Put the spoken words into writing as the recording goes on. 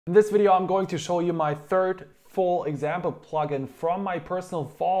In this video, I'm going to show you my third full example plugin from my personal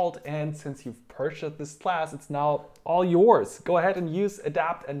vault. And since you've purchased this class, it's now all yours. Go ahead and use,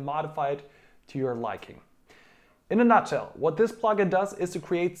 adapt, and modify it to your liking. In a nutshell, what this plugin does is to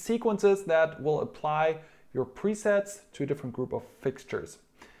create sequences that will apply your presets to a different group of fixtures.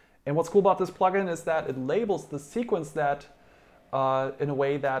 And what's cool about this plugin is that it labels the sequence that in a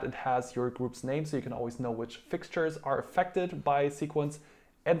way that it has your group's name, so you can always know which fixtures are affected by a sequence.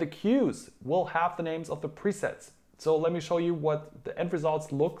 And the cues will have the names of the presets. So let me show you what the end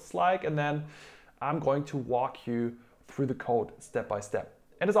results looks like, and then I'm going to walk you through the code step by step.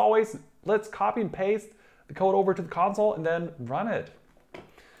 And as always, let's copy and paste the code over to the console and then run it.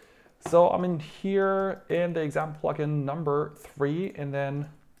 So I'm in here in the example plugin number 3, and then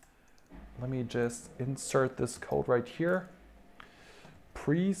let me just insert this code right here.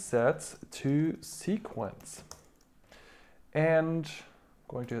 Presets to sequence. And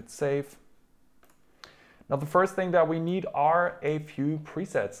going to hit save. Now the first thing that we need are a few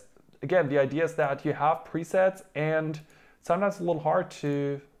presets. Again, the idea is that you have presets, and sometimes it's a little hard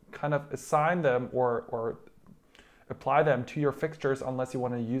to kind of assign them or apply them to your fixtures unless you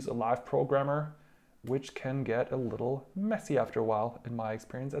want to use a live programmer, which can get a little messy after a while, in my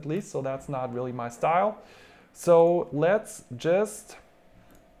experience at least. So that's not really my style. So let's just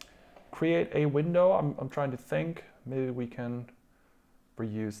create a window. I'm trying to think, maybe we can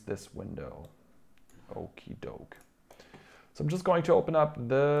reuse this window. Okie doke. So I'm just going to open up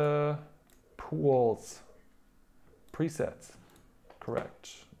the pools presets.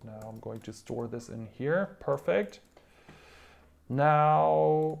 Correct. Now I'm going to store this in here. Perfect.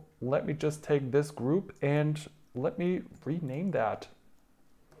 Now let me just take this group and let me rename that.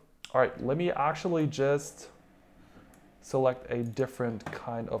 All right, let me actually just select a different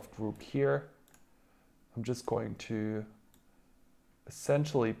kind of group here. I'm just going to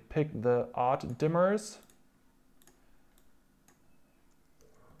essentially pick the odd dimmers.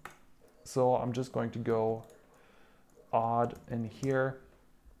 So I'm just going to go odd in here.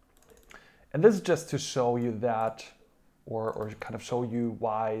 And this is just to show you that, or kind of show you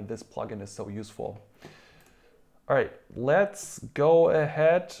why this plugin is so useful. All right, let's go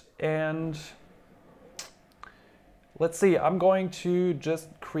ahead and let's see. I'm going to just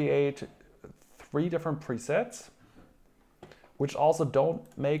create 3 different presets, which also don't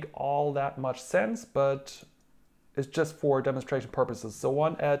make all that much sense, but it's just for demonstration purposes. So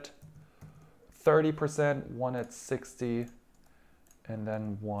one at 30%, one at 60, and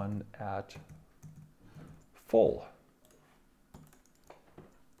then one at full.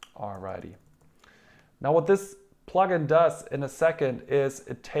 Alrighty. Now what this plugin does in a second is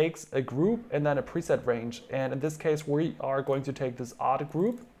it takes a group and then a preset range. And in this case, we are going to take this odd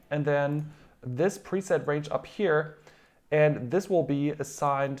group and then this preset range up here, and this will be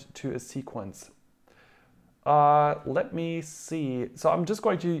assigned to a sequence. Let me see. So I'm just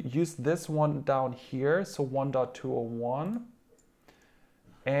going to use this one down here. So 1.201.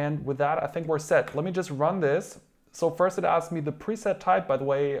 And with that, I think we're set. Let me just run this. So first it asks me the preset type. By the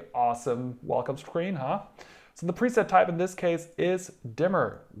way, awesome welcome screen, huh? So the preset type in this case is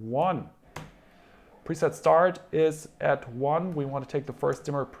dimmer 1. Preset start is at 1. We want to take the first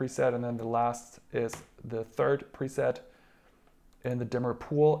dimmer preset, and then the last is the third preset in the dimmer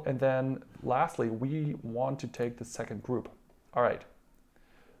pool. And then lastly, we want to take the second group. All right,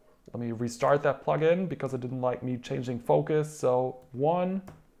 let me restart that plugin because it didn't like me changing focus. So 1,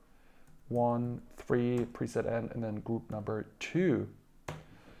 1, 3, preset end, and then group number 2.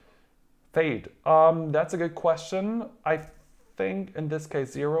 Fade. That's a good question. I think in this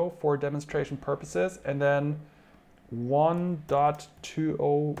case 0 for demonstration purposes, and then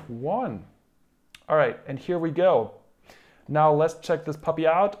 1.201. All right, and here we go. Now let's check this puppy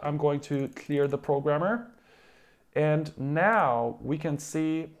out. I'm going to clear the programmer. And now we can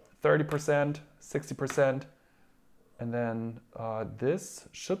see 30%, 60%, and then this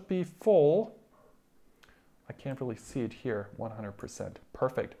should be full. I can't really see it here, 100%.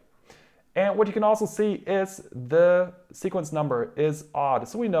 Perfect. And what you can also see is the sequence number is odd.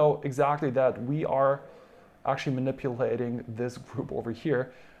 So we know exactly that we are actually manipulating this group over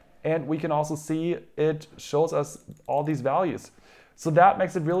here. And we can also see it shows us all these values. So that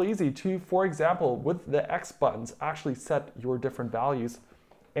makes it really easy to, for example, with the X buttons, actually set your different values.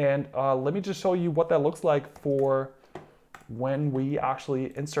 And let me just show you what that looks like for when we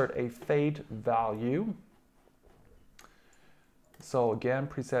actually insert a fade value. So again,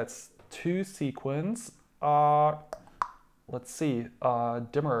 presets to sequence. Let's see,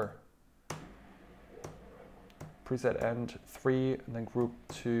 dimmer preset end 3, and then group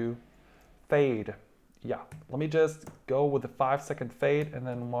 2, fade. Yeah, let me just go with the 5-second fade and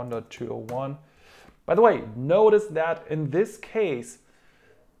then 1.201. By the way, notice that in this case,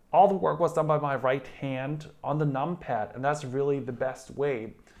 all the work was done by my right hand on the numpad, and that's really the best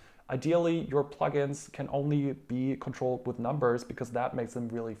way. Ideally, your plugins can only be controlled with numbers because that makes them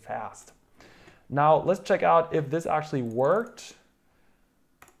really fast. Now let's check out if this actually worked.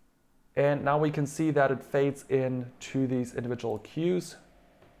 And now we can see that it fades in to these individual cues.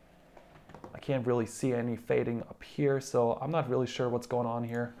 I can't really see any fading up here, so I'm not really sure what's going on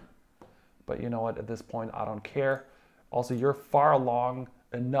here. But you know what, at this point, I don't care. Also, you're far along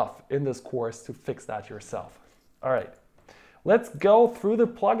enough in this course to fix that yourself. All right, let's go through the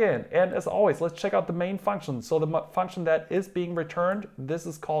plugin. And as always, let's check out the main function. So the function that is being returned, this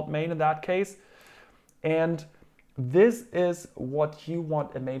is called main in that case. And this is what you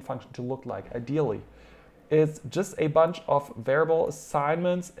want a main function to look like, ideally. It's just a bunch of variable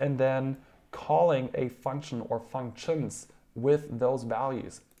assignments and then calling a function or functions with those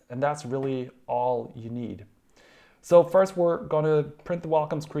values. And that's really all you need. So first we're going to print the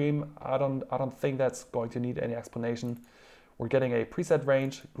welcome screen. I don't think that's going to need any explanation. We're getting a preset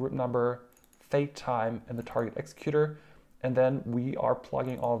range, group number, fade time, and the target executor. And then we are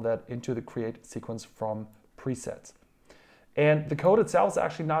plugging all of that into the create sequence from presets. And the code itself is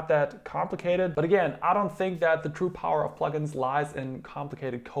actually not that complicated. But again, I don't think that the true power of plugins lies in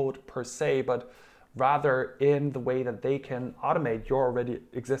complicated code per se, but rather in the way that they can automate your already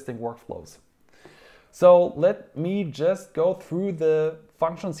existing workflows. So let me just go through the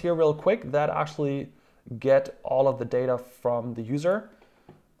functions here real quick that actually get all of the data from the user.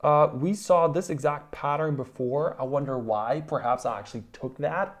 We saw this exact pattern before. I wonder why. Perhaps I actually took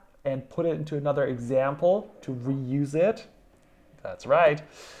that and put it into another example to reuse it. That's right.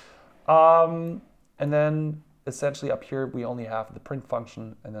 And then essentially up here, we only have the print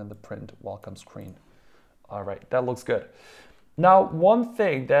function and then the print welcome screen. All right, that looks good. Now, one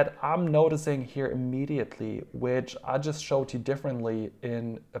thing that I'm noticing here immediately, which I just showed you differently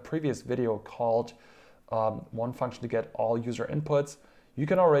in a previous video called one function to get all user inputs, you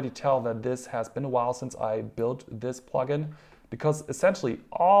can already tell that this has been a while since I built this plugin, because essentially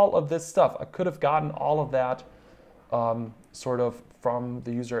all of this stuff, I could have gotten all of that sort of from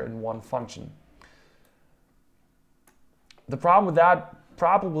the user in one function. The problem with that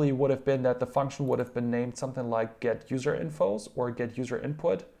probably would have been that the function would have been named something like get user infos or get user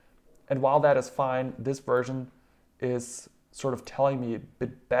input. And while that is fine, this version is sort of telling me a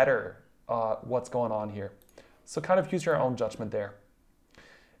bit better what's going on here. So kind of use your own judgment there.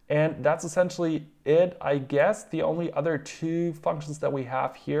 And that's essentially it, I guess. The only other two functions that we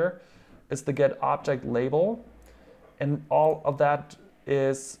have here is the get object label. And all of that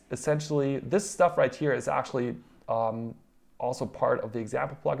is essentially, this stuff right here is actually also part of the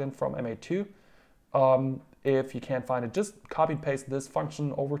example plugin from MA2. If you can't find it, just copy and paste this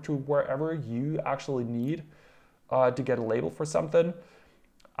function over to wherever you actually need to get a label for something.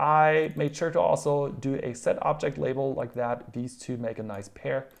 I made sure to also do a set object label like that. These two make a nice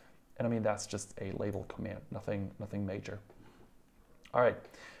pair. And I mean, that's just a label command, nothing major. All right,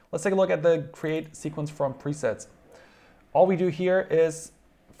 let's take a look at the create sequence from presets. All we do here is,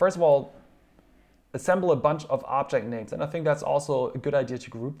 first of all, assemble a bunch of object names. And I think that's also a good idea to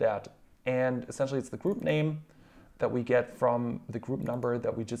group that. And essentially it's the group name that we get from the group number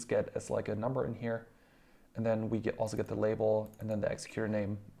that we just get as like a number in here. And then we also get the label and then the executor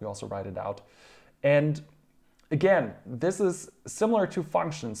name. We also write it out. And again, this is similar to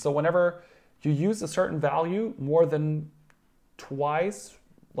functions. So whenever you use a certain value more than twice,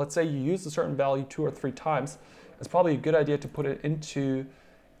 let's say you use a certain value 2 or 3 times, it's probably a good idea to put it into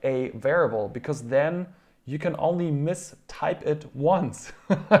a variable, because then you can only mistype it once.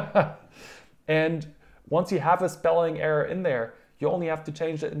 And once you have a spelling error in there, you only have to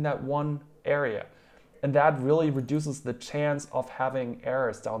change it in that one area. And that really reduces the chance of having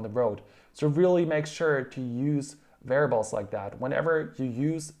errors down the road. So really make sure to use variables like that. Whenever you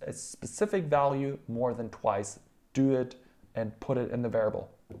use a specific value more than twice, do it and put it in the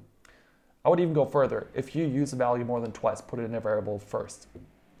variable. I would even go further. If you use a value more than twice, put it in a variable first.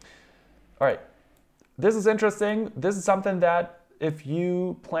 All right, this is interesting. This is something that if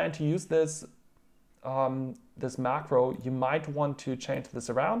you plan to use this, this macro, you might want to change this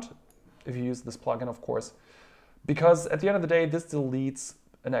around if you use this plugin, of course, because at the end of the day, this deletes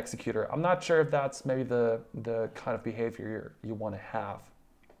an executor. I'm not sure if that's maybe the kind of behavior you want to have.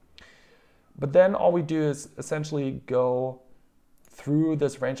 But then all we do is essentially go through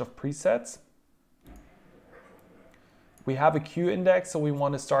this range of presets. We have a queue index, so we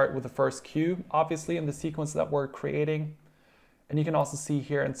want to start with the first queue, obviously, in the sequence that we're creating. And you can also see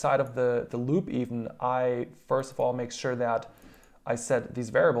here inside of the loop even, I first of all make sure that I set these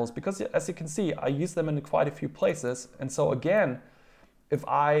variables, because as you can see, I use them in quite a few places. And so again, if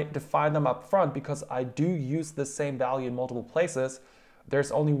I define them up front, because I do use the same value in multiple places,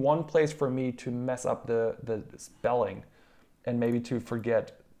 there's only one place for me to mess up the spelling and maybe to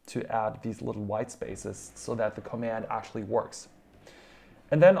forget to add these little white spaces so that the command actually works.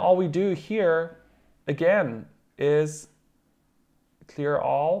 And then all we do here, again, is clear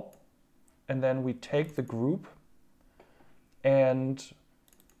all, and then we take the group and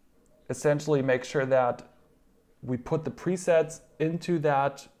essentially make sure that we put the presets into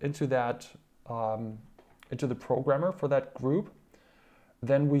the programmer for that group.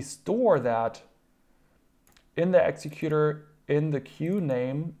 Then we store that in the executor in the queue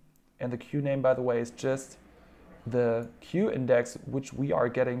name, and the queue name, by the way, is just the queue index which we are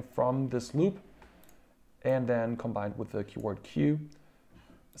getting from this loop, and then combined with the keyword queue.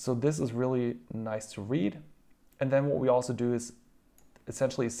 So this is really nice to read. And then what we also do is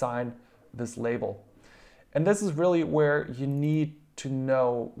essentially assign this label. And this is really where you need to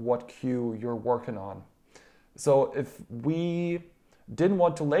know what queue you're working on. So if we didn't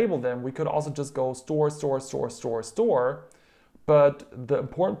want to label them, we could also just go store, store, store, store, store. But the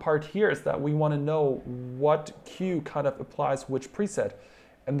important part here is that we want to know what queue kind of applies which preset.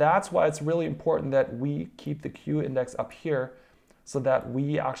 And that's why it's really important that we keep the queue index up here so that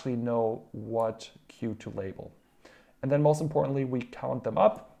we actually know what queue to label. And then most importantly, we count them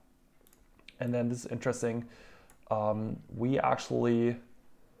up. And then this is interesting. We actually,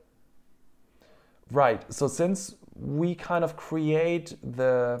 right, so since we kind of create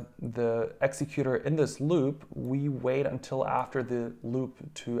the executor in this loop, we wait until after the loop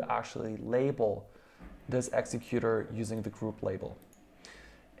to actually label this executor using the group label.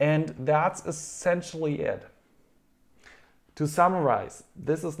 And that's essentially it. To summarize,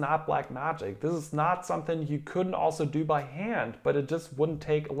 this is not black magic. This is not something you couldn't also do by hand, but it just wouldn't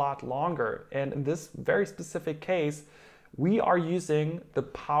take a lot longer. And in this very specific case, we are using the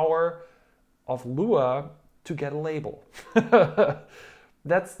power of Lua to get a label.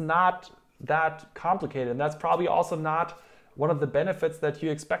 That's not that complicated. And that's probably also not one of the benefits that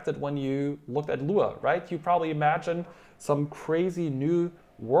you expected when you looked at Lua, right? You probably imagined some crazy new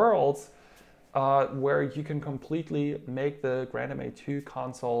worlds where you can completely make the GrandMA 2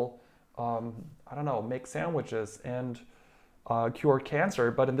 console, I don't know, make sandwiches and cure cancer.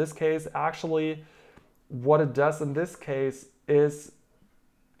 But in this case, actually, what it does in this case is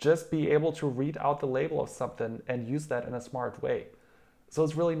just be able to read out the label of something and use that in a smart way. So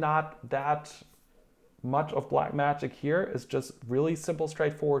it's really not that much of black magic here. It's just really simple,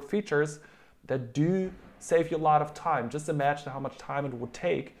 straightforward features that do save you a lot of time. Just imagine how much time it would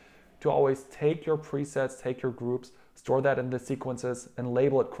take to always take your presets, take your groups, store that in the sequences and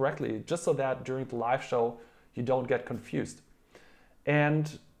label it correctly, just so that during the live show, you don't get confused.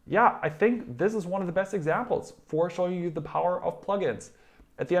 And yeah, I think this is one of the best examples for showing you the power of plugins.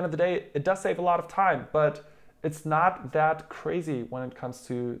 At the end of the day, it does save a lot of time, but it's not that crazy when it comes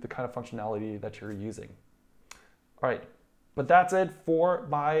to the kind of functionality that you're using. All right, but that's it for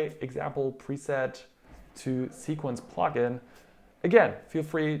my example preset to sequence plugin. Again, feel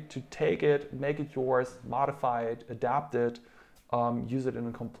free to take it, make it yours, modify it, adapt it, use it in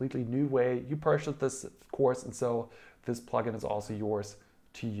a completely new way. You purchased this course, and so this plugin is also yours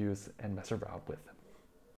to use and mess around with.